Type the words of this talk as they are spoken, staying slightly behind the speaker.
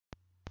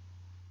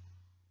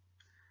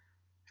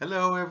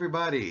Hello,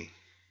 everybody.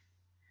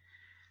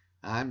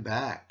 I'm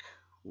back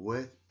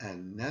with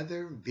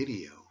another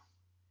video.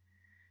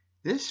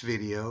 This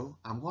video,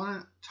 I'm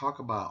going to talk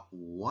about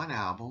one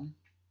album,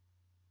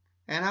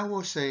 and I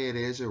will say it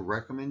is a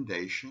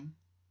recommendation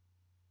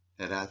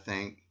that I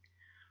think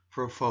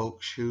for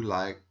folks who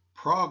like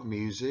prog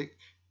music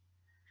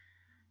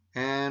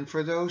and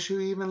for those who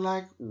even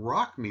like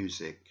rock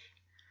music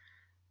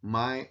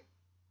might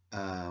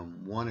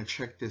want to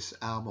check this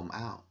album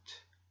out.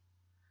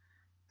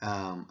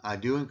 I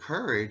do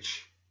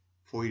encourage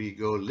for you to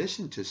go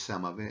listen to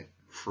some of it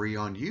free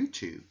on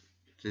YouTube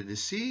to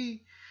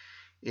see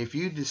if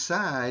you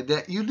decide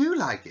that you do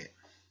like it.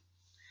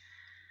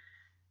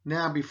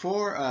 Now,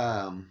 before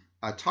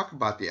I talk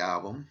about the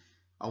album,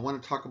 I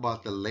want to talk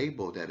about the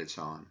label that it's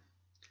on.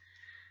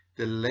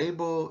 The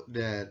label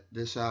that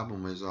this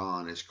album is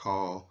on is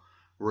called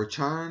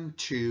Return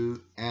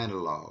to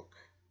Analog.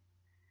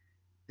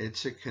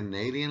 It's a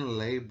Canadian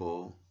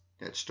label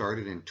that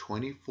started in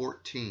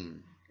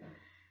 2014.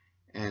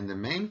 And the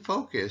main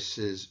focus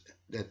is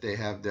that they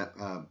have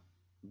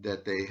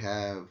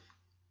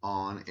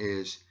on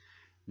is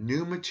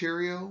new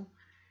material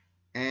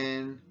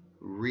and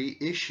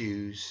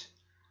reissues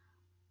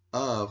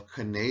of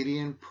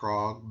Canadian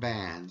prog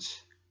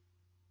bands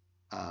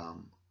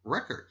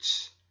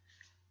records.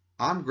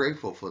 I'm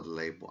grateful for the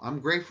label. I'm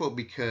grateful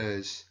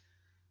because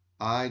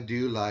I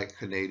do like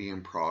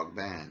Canadian prog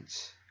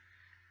bands,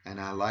 and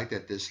I like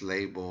that this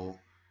label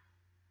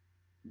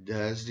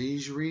does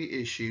these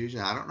reissues.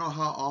 And I don't know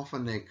how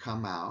often they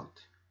come out,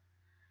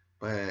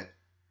 but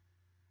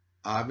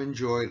I've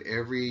enjoyed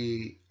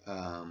every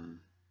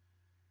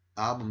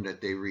album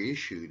that they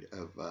reissued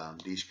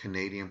of these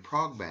Canadian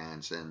prog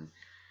bands. And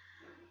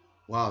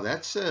wow,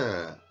 that's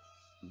a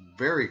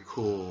very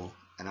cool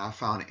and I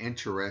found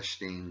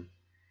interesting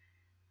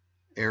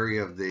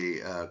area of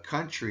the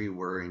country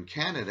where in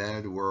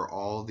Canada there were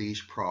all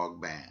these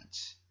prog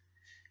bands.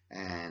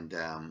 And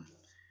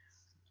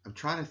I'm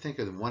trying to think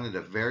of one of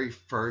the very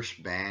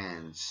first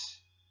bands,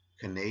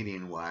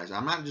 Canadian-wise.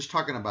 I'm not just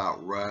talking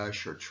about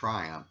Rush or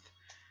Triumph,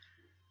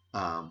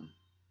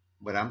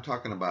 but I'm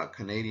talking about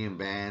Canadian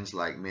bands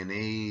like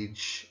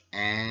Minage,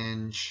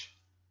 Ange.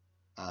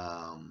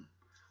 Trying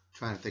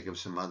to think of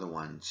some other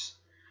ones.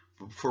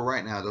 For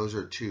right now, those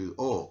are two.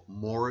 Oh,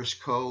 Morse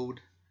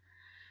Code.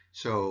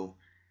 So,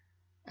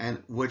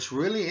 and what's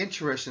really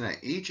interesting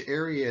at each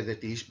area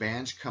that these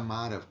bands come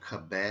out of,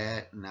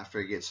 Quebec, and I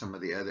forget some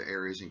of the other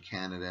areas in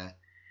Canada,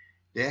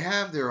 they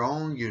have their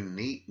own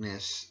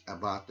uniqueness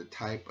about the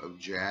type of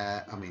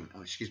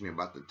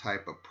about the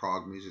type of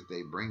prog music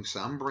they bring.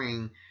 Some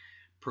bring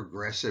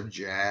progressive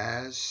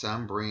jazz,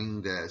 some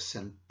bring the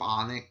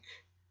symphonic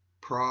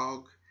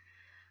prog,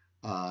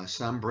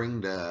 some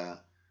bring the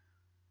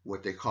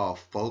what they call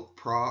folk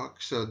prog.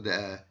 So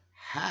the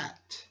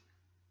hat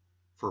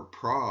for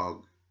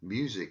prog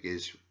music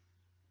is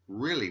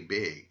really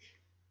big.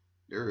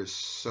 There is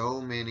so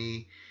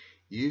many.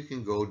 You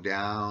can go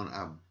down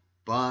a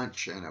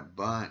bunch and a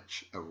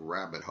bunch of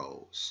rabbit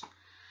holes.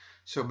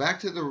 So back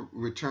to the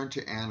Return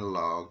to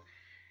Analog,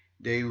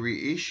 they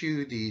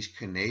reissue these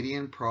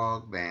Canadian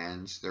prog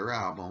bands, their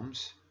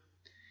albums,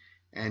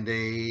 and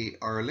they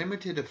are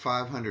limited to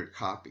 500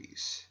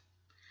 copies.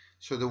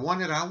 So the one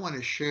that I want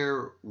to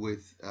share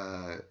with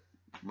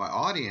my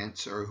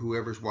audience or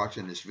whoever's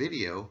watching this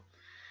video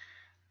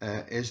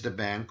is the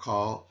band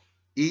called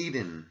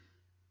Eden.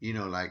 You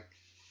know, like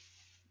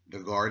the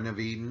Garden of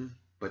Eden.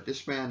 But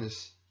this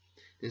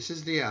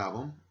is the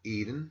album,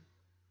 Eden.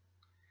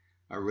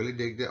 I really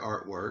dig the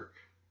artwork.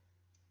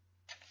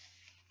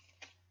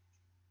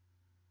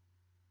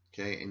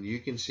 Okay, and you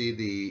can see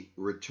the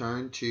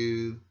Return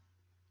to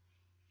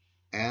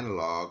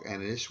Analog,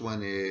 and this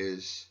one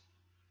is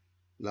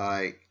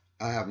like,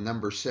 I have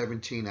number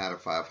 17 out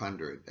of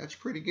 500. That's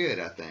pretty good,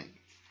 I think.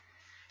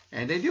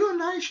 And they do a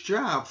nice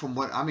job from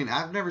what,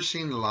 I've never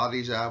seen a lot of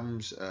these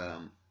albums,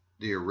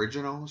 the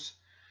originals,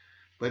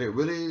 but it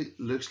really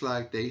looks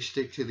like they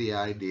stick to the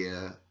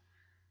idea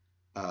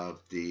of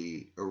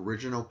the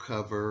original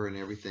cover and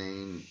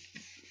everything.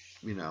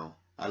 You know,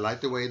 I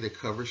like the way the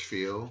covers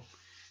feel.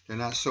 They're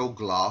not so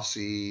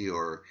glossy,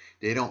 or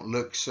they don't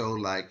look so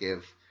like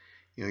if,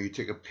 you know, you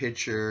took a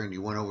picture and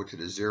you went over to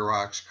the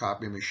Xerox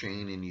copy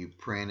machine and you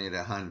printed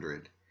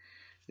 100.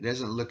 It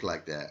doesn't look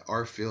like that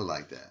or feel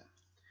like that.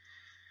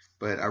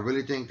 But I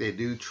really think they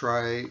do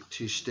try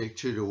to stick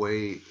to the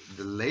way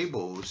the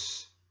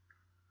labels,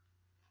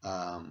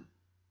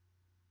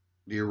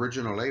 the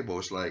original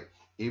labels, like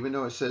even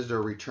though it says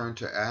they're Return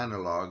to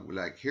Analog,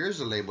 like here's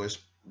the label.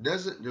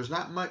 There's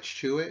not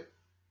much to it.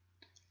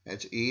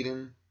 That's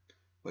Eden,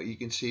 but you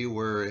can see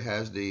where it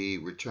has the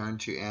Return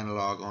to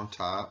Analog on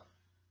top.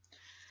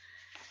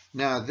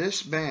 Now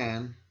this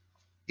band,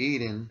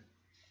 Eden,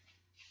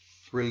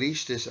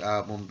 released this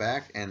album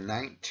back in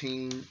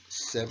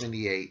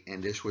 1978,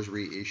 and this was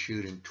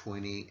reissued in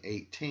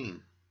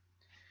 2018.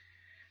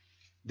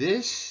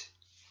 This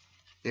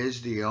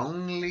is the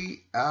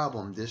only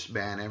album this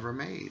band ever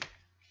made.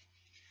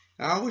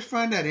 I always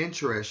find that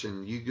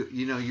interesting.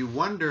 You know, you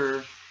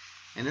wonder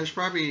And there's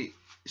probably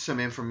some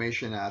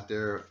information out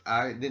there.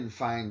 I didn't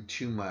find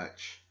too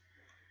much.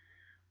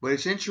 But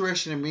it's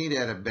interesting to me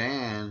that a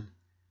band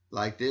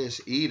like this,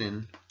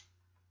 Eden,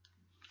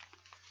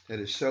 that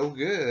is so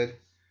good,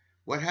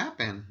 what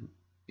happened?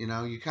 You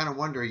know, you kind of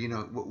wonder, you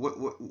know,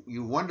 what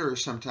you wonder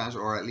sometimes,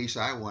 or at least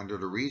I wonder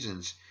the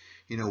reasons.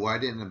 You know, why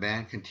didn't the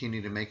band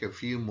continue to make a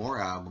few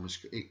more albums?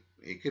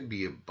 It could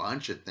be a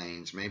bunch of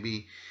things.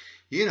 Maybe,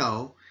 you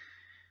know,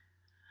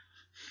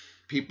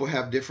 people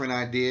have different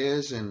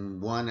ideas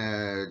and want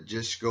to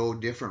just go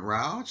different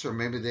routes, or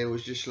maybe they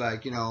was just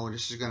like, you know,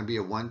 this is going to be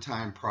a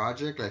one-time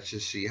project. Let's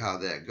just see how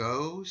that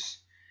goes.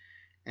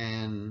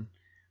 And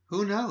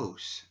who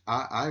knows?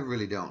 I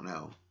really don't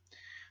know.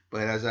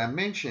 But as I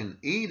mentioned,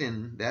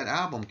 Eden, that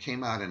album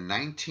came out in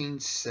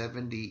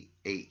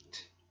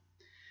 1978.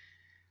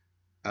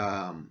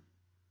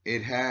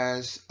 It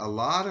has a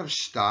lot of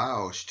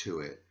styles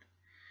to it.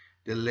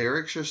 The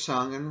lyrics are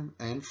sung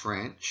in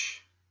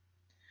French,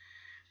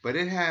 but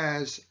it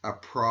has a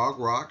prog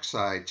rock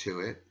side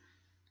to it.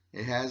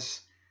 It has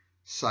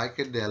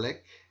psychedelic,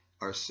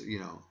 or, you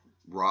know,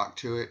 rock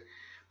to it,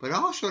 but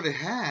also it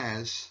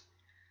has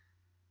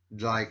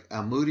like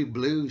a moody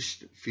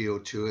blues feel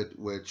to it,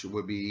 which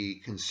would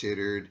be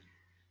considered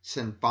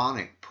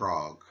symphonic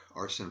prog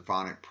or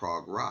symphonic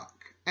prog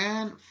rock,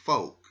 and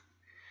folk.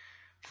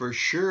 For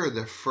sure,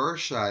 the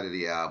first side of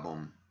the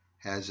album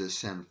has a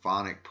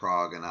symphonic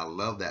prog, and I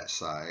love that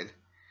side.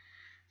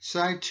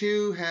 Side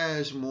 2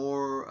 has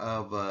more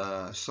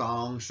of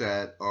songs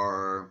that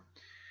are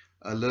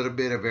a little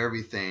bit of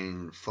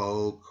everything: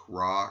 folk,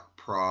 rock,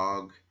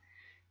 prog,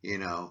 you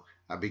know,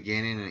 a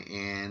beginning and an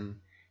end.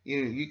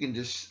 You know, you can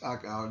just,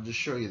 I'll just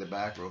show you the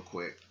back real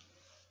quick.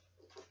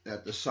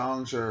 That the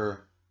songs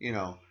are, you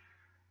know,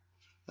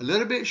 a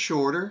little bit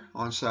shorter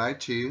on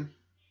side 2.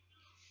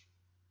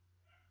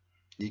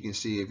 You can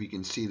see, if you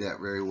can see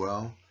that very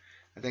well.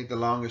 I think the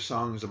longest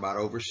song is about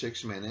over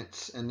 6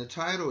 minutes, and the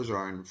titles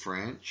are in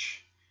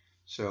French.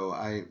 So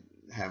I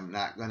am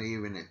not going to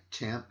even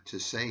attempt to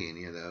say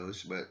any of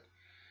those, but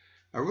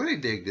I really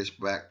dig this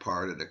back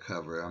part of the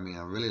cover. I mean,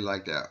 I really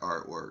like that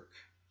artwork.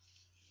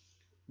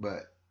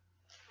 But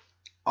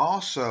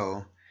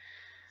also,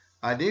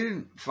 I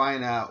did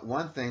find out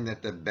one thing,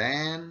 that the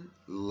band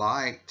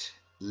liked,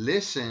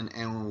 listened,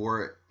 and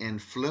were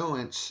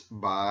influenced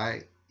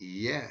by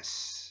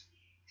Yes.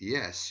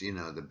 Yes, you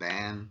know, the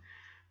band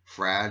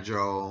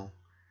Fragile,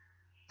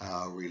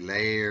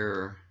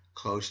 Relayer,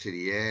 Close to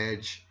the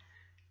Edge,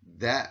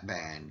 that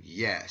band,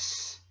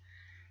 Yes.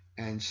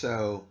 And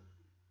so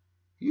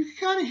you can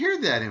kind of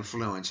hear that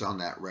influence on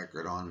that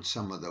record, on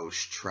some of those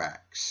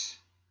tracks.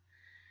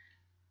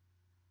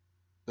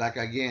 Like,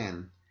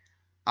 again,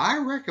 I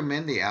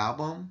recommend the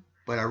album,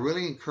 but I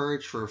really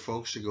encourage for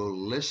folks to go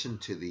listen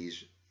to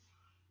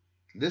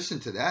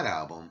that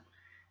album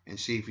and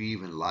see if you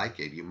even like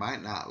it. You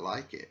might not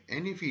like it.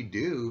 And if you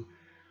do,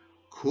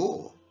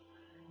 cool,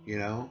 you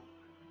know.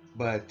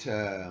 But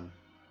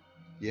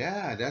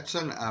yeah, that's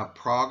a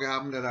prog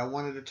album that I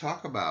wanted to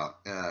talk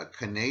about.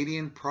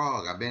 Canadian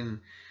prog. I've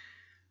been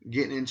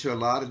getting into a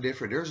lot of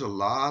different, there's a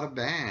lot of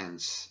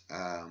bands.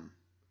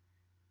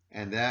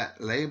 And that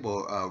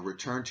label,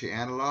 Return to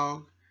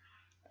Analog,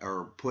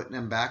 are putting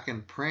them back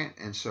in print.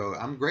 And so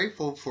I'm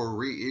grateful for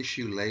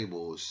reissue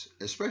labels,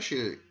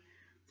 especially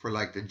for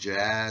like the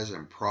jazz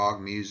and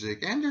prog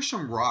music. And there's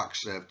some rock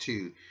stuff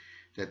too,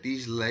 that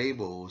these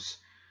labels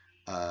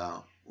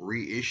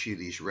reissue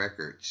these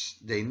records.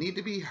 They need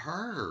to be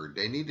heard.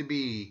 They need to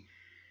be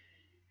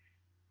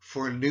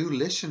for new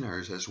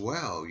listeners as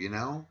well, you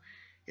know.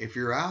 If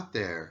you're out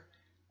there,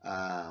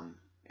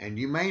 and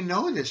you may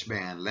know this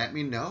band, let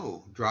me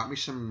know. Drop me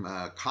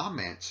some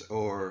comments,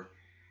 or,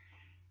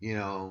 you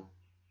know,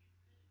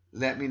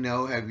 let me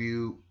know,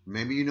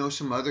 maybe you know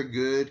some other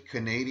good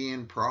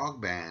Canadian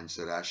prog bands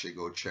that I should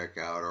go check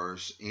out, or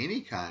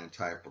any kind of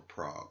type of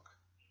prog.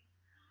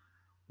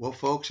 Well,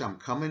 folks, I'm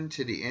coming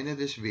to the end of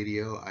this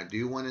video. I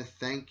do want to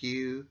thank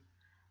you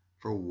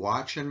for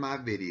watching my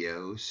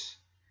videos.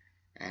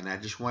 And I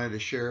just wanted to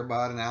share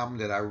about an album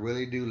that I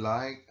really do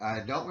like. I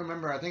don't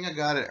remember, I think I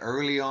got it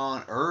early,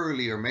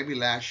 or maybe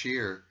last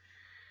year,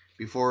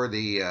 before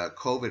the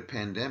COVID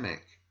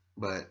pandemic.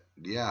 But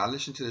yeah, I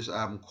listened to this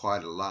album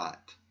quite a lot.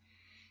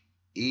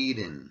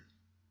 Eden.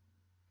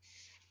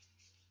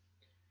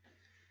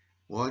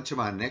 Well, until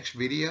my next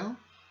video,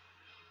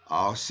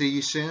 I'll see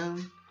you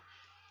soon.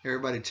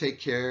 Everybody take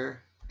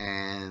care,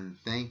 and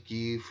thank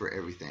you for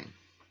everything.